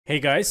Hey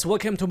guys,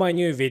 welcome to my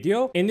new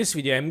video. In this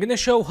video I'm gonna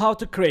show how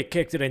to create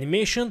character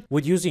animation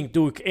with using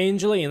DUIK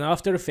Angela in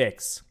After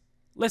Effects.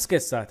 Let's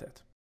get started.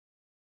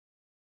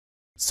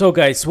 So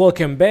guys,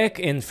 welcome back,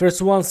 and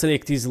first one,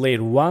 select this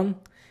layer 1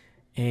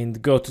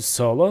 and go to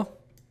solo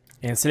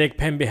and select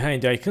pen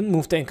behind the icon,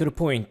 move the anchor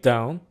point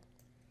down,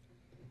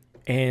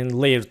 and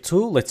layer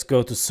 2, let's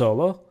go to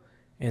solo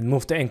and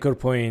move the anchor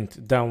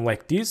point down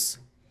like this.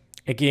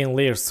 Again,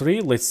 layer 3,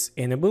 let's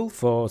enable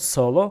for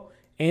solo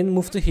and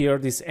move to here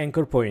this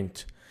anchor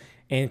point.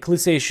 And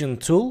clickation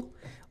tool,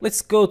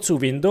 let's go to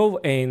window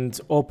and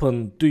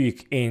open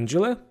DUIK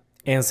Angela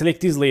and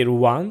select this layer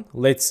 1.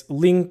 Let's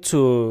link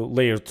to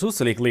layer 2,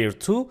 select layer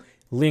 2,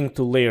 link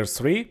to layer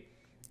 3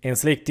 and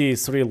select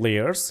these 3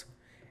 layers,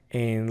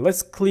 and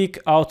let's click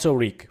auto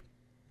rig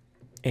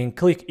and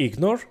click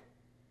ignore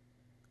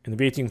and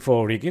waiting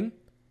for rigging.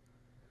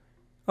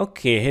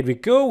 Okay, here we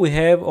go, we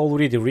have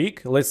already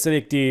rig. Let's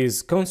select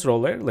this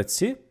controller, let's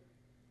see.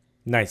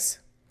 Nice.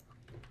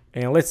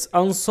 And let's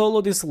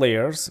unsolo these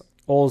layers,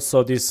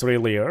 also these 3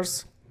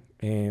 layers,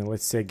 and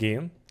let's see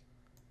again.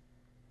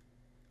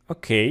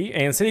 Okay,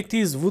 and select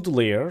this wood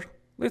layer.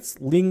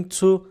 Let's link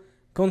to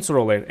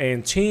controller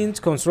and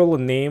change controller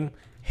name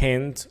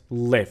hand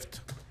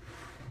left.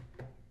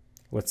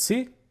 Let's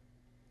see.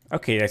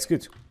 Okay, that's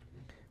good.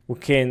 We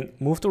can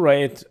move to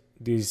right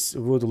this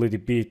wood a little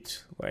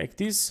bit like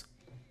this,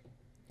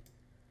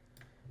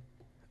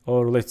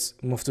 or let's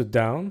move to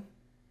down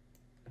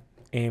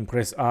and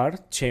press R,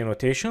 chain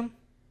rotation.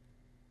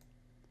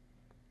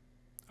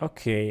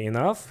 Okay,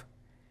 enough.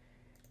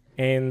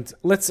 And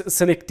let's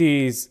select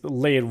this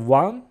layer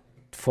 1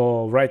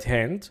 for right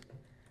hand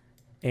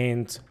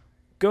and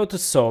go to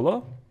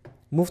solo,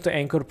 move the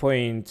anchor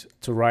point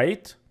to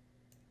right,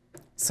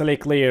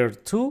 select layer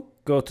 2,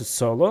 go to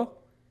solo,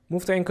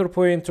 move the anchor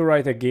point to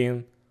right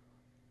again,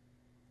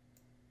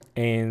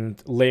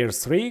 and layer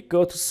 3,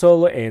 go to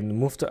solo and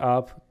move to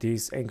up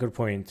this anchor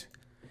point.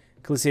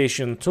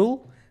 Clickation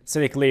tool,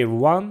 select layer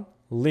 1,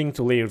 link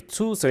to layer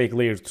 2, select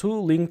layer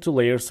 2, link to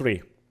layer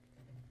 3.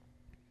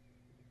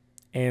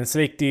 And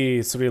select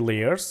the 3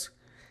 layers.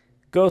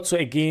 Go to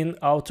again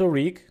auto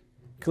rig,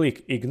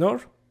 click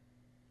ignore.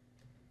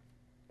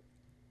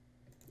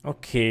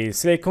 Okay,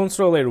 select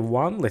controller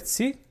 1, let's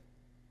see.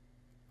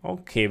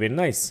 Okay, very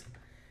nice.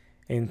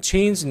 And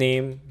change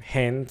name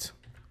hand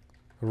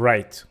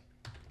right.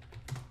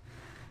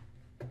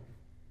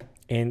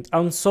 And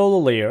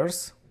unsolo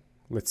layers,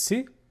 let's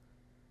see.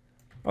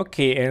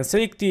 Okay, and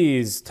select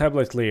this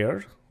tablet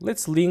layer.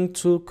 Let's link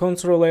to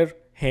controller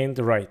hand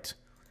right.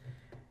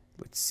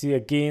 Let's see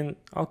again.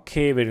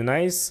 Okay, very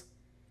nice.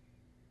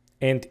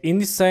 And in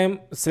this time,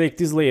 select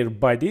this layer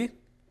body.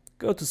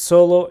 Go to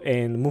solo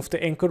and move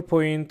the anchor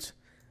point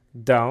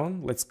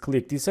down. Let's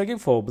click this again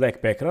for black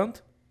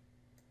background.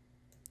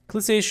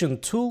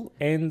 Clickation tool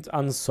and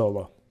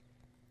unsolo.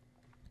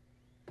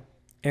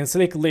 And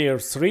select layer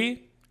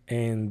 3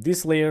 and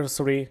this layer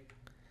 3.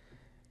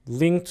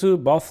 Link to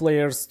both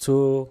layers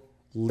to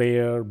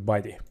layer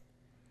body.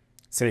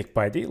 Select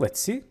body, let's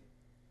see.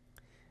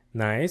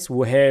 Nice,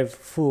 we have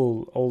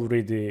full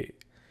already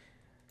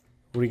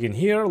rig in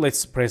here.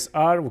 Let's press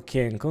R, we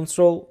can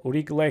control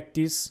rig like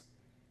this.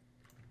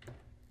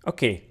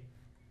 Okay.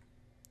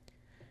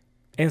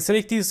 And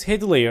select this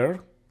head layer,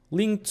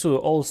 link to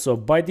also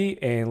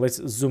body, and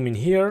let's zoom in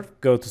here,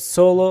 go to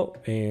solo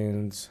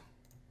and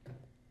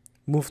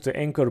move the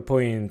anchor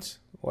point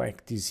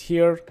like this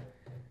here.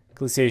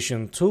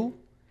 Clickation tool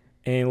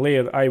and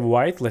layer eye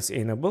white, let's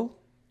enable,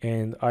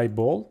 and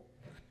eyeball,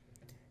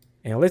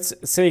 and let's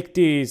select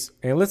these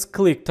and let's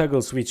click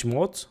toggle switch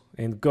mode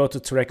and go to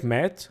track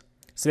matte,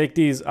 select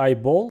this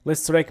eyeball,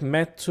 let's track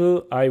matte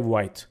to eye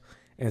white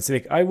and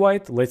select eye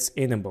white, let's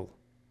enable,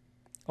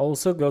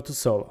 also go to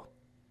solo.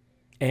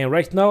 And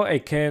right now I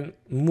can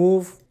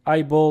move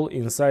eyeball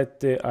inside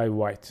the eye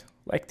white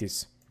like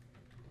this,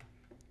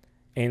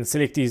 and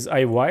select this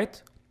eye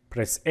white,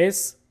 press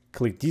S,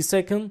 click this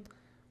icon,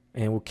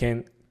 and we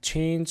can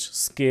change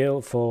scale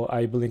for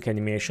eyeballing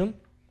animation.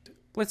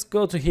 Let's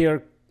go to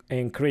here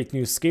and create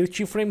new scale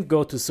keyframe.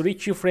 Go to 3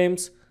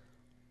 keyframes.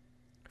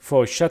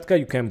 For shortcut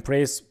you can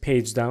press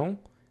page down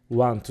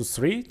 1 to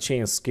 3,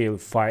 change scale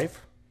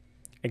 5.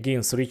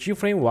 Again 3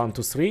 keyframe 1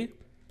 to 3,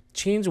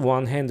 change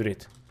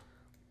 100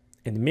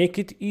 and make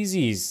it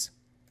easy.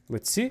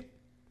 Let's see.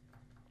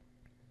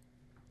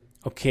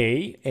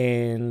 Okay,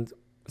 and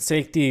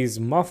select this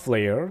muff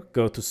layer,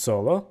 go to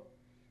solo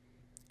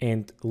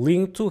and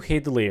link to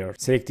head layer.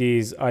 Select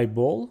this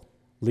eyeball,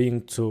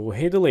 link to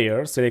head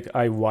layer, select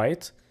eye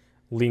white,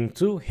 link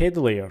to head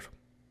layer.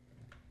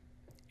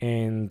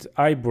 And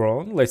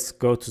eyebrow, let's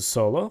go to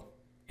solo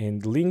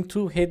and link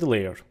to head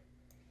layer.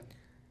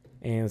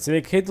 And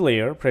select head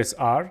layer, press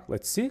R,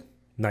 let's see.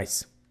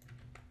 Nice.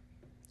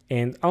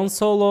 And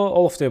unsolo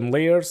all of them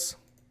layers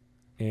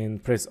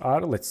and press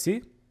R, let's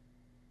see.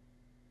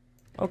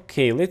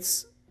 Okay,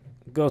 let's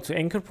go to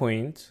anchor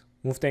point,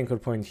 move the anchor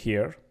point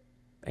here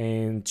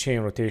and chain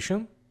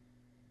rotation.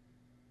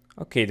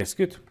 Okay, that's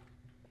good.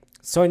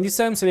 So in this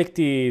time select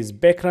these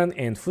background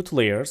and foot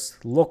layers,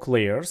 lock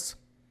layers,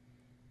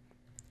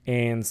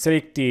 and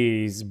select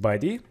this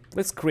body.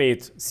 Let's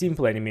create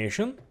simple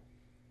animation.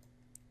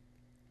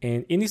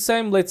 And in this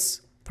time,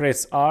 let's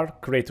press R,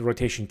 create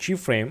rotation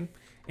keyframe,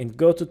 and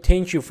go to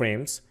 10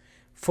 keyframes.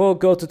 For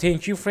go to 10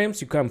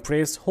 keyframes, you can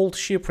press Hold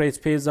Shift, press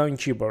space down on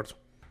keyboard,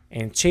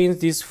 and change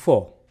this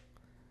 4.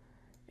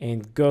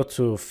 And go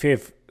to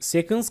 5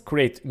 seconds,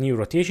 create new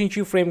rotation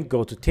keyframe,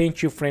 go to 10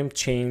 keyframe,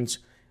 change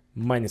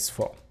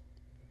 -4.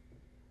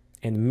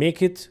 And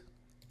make it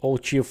all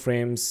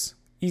keyframes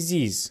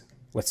easy.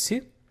 Let's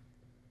see.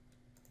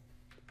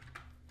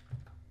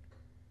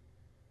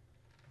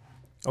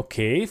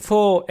 Okay,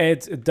 for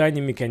add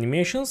dynamic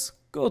animations,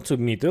 go to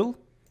middle,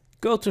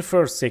 go to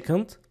first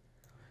second,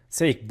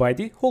 select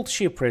body, hold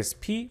shift, press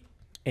P,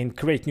 and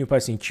create new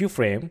passing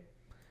keyframe.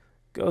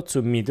 Go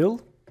to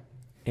middle,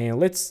 and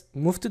let's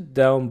move it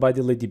down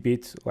body a little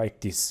bit like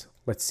this.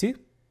 Let's see.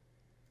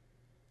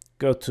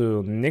 Go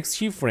to next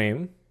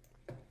keyframe,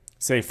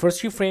 select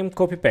first keyframe,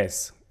 copy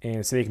paste,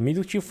 and select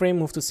middle keyframe,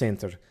 move to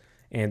center,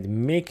 and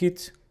make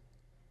it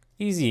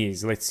easy.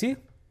 Let's see.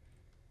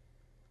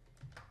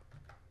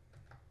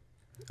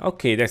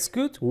 Okay, that's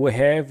good. We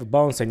have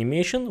bounce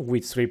animation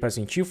with 3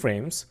 passing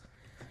keyframes.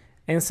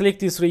 And select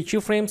these 3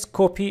 keyframes,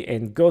 copy,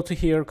 and go to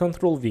here,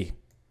 Ctrl V.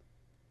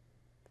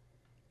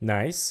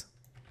 Nice.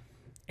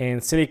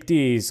 And select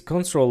this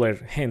controller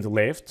hand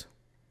left.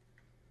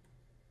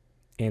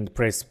 And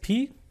press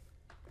P.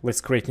 Let's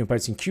create new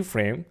passing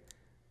keyframe.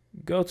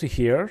 Go to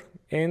here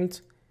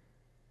and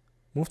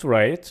move to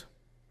right.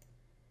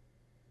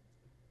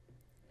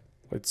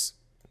 Let's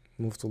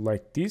move to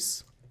like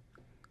this.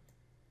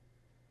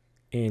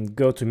 And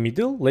go to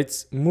middle,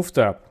 let's move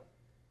to up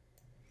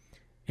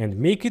and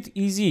make it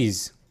easy.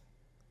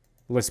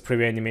 Let's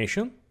preview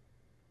animation.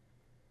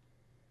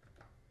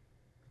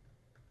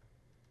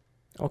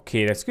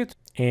 Okay, that's good.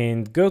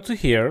 And go to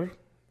here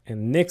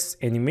and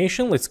next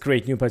animation, let's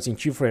create new passing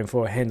keyframe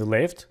for hand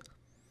left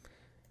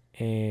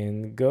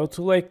and go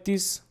to like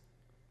this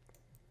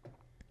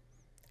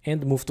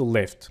and move to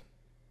left.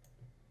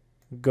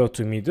 Go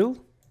to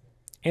middle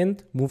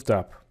and move to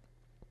up.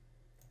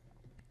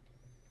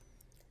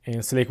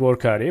 And select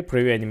work area,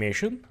 preview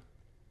animation.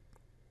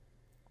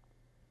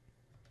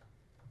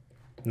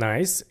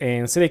 Nice.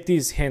 And select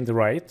this hand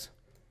right.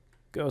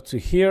 Go to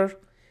here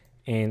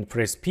and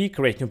press P,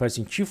 create new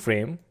passing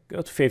keyframe.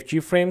 Go to 5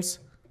 keyframes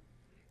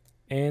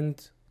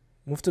and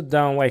move it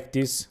down like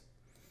this.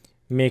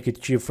 Make it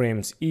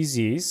keyframes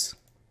easy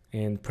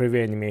and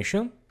preview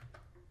animation.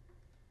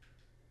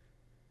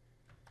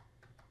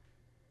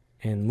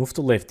 And move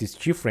to left these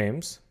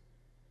keyframes.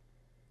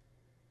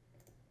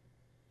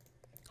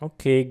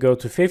 Okay, go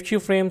to 5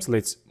 keyframes,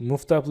 let's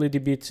move it up a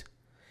little bit.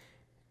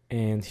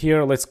 And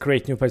here, let's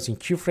create new passing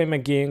keyframe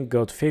again,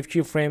 go to 5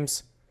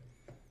 keyframes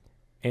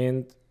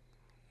and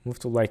move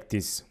to like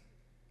this.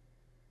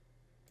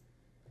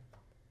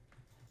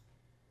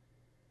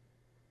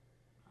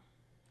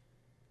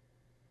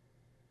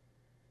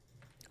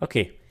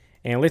 Okay,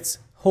 and let's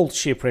hold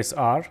shift, press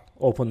R,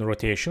 open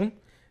rotation.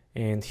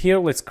 And here,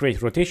 let's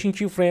create rotation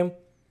keyframe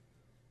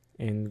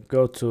and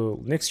go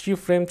to next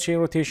keyframe, change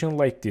rotation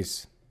like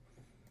this.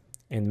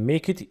 And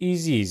make it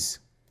easy.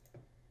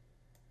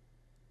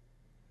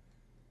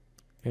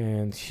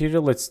 And here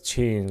let's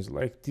change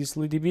like this a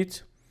little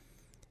bit.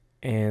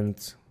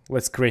 And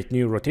let's create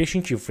new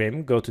rotation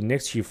keyframe. Go to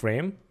next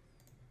keyframe.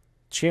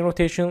 Change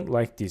rotation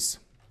like this.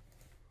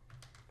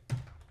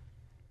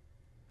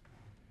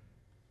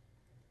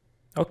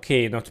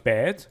 Okay, not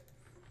bad.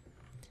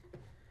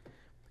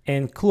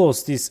 And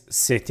close these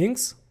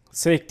settings.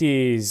 Select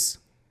this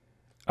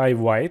eye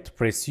white,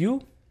 press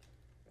U.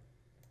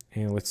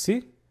 And let's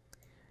see.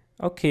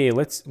 Okay,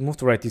 let's move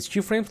to right these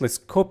keyframes. Let's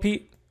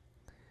copy.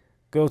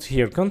 Go to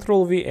here,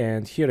 Ctrl V,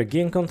 and here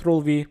again,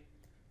 Ctrl V.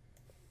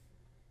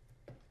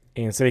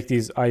 And select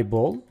this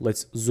eyeball.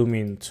 Let's zoom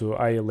in to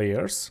eye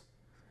layers.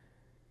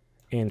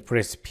 And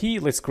press P.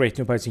 Let's create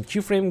new passing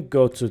keyframe.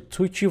 Go to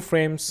 2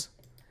 keyframes.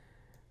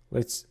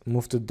 Let's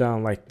move it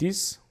down like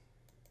this.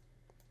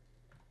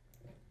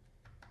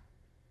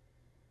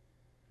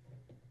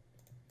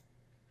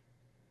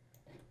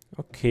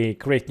 Okay,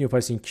 create new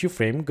passing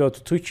keyframe. Go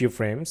to 2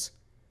 keyframes.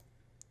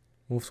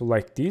 Move to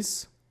like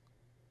this.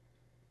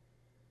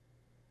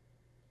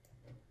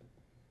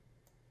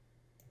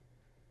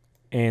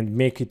 And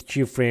make it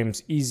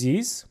keyframes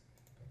easy.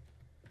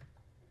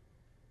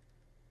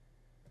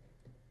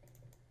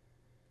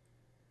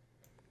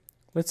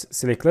 Let's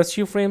select last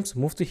keyframes,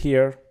 move to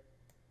here.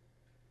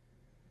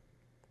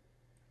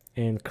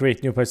 And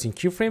create new passing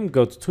keyframe,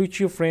 go to 2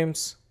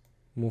 keyframes,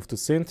 move to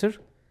center.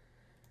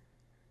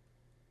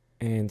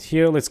 And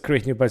here let's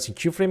create new passing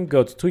keyframe,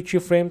 go to 2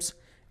 keyframes.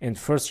 And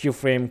first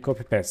keyframe,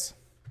 copy paste.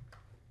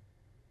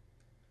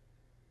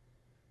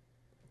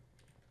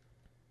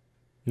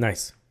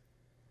 Nice.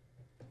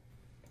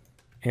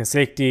 And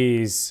select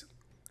this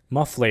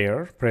muff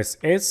layer, press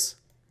S.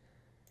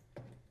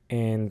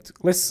 And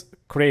let's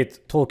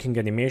create talking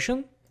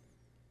animation.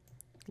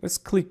 Let's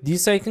click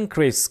this icon,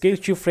 create scale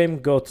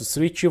keyframe, go to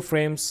 3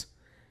 keyframes.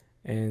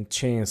 And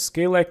change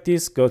scale like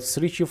this, go to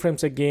 3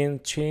 keyframes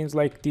again, change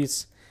like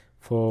this.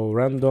 for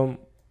random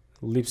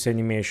lips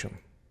animation.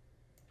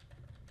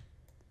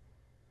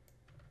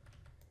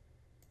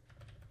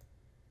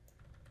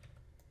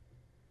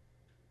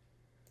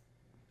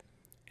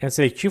 And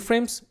select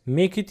keyframes,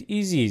 make it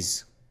easy.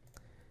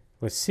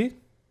 Let's see.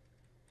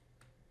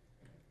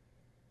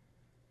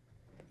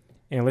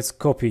 And let's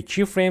copy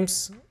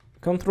keyframes,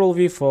 Ctrl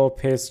V for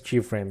paste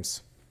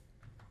keyframes.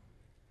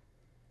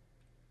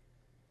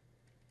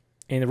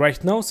 And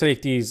right now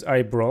select this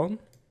eyebrow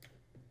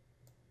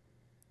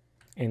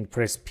and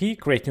press P,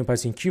 create new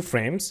passing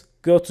keyframes.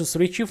 Go to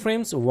 3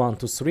 keyframes, 1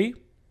 to 3.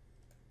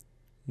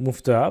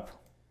 Move to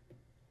up.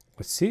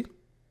 Let's see.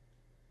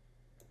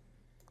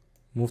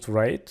 Move to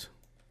right.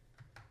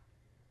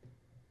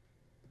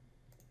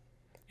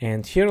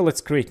 And here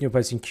let's create new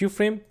passing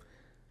keyframe.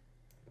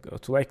 Go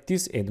to like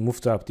this and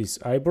move to up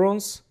these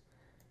eyebrows.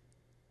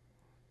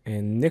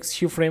 And next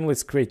keyframe,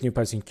 let's create new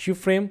passing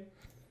keyframe.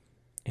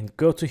 And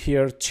go to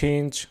here,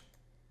 change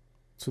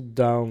to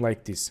down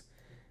like this.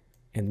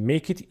 And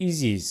make it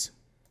easy.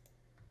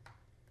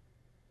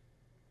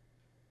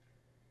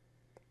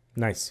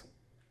 Nice.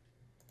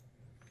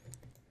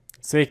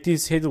 Select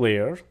this head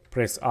layer,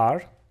 press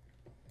R.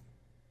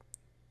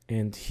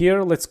 And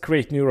here let's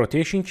create new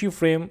rotation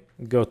keyframe.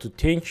 Go to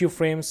 10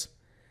 keyframes,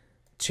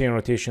 chain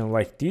rotation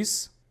like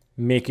this.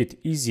 Make it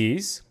easy.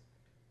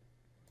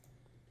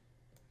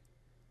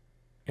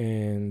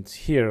 And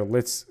here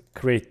let's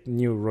create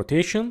new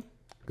rotation.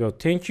 Go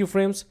 10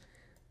 keyframes,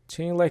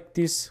 chain like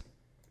this.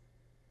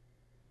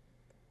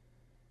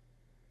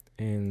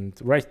 And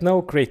right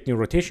now create new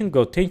rotation.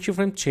 Go 10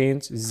 keyframes,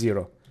 change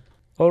 0.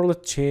 Or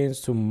let's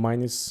change to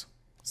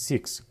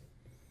 -6.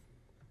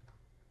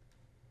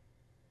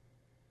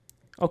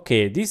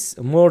 Okay, this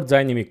more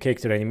dynamic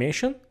character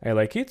animation. I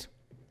like it.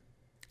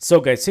 So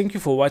guys, thank you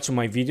for watching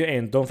my video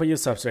and don't forget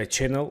to subscribe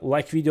channel,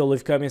 like video,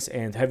 leave comments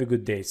and have a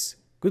good days.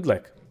 Good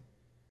luck.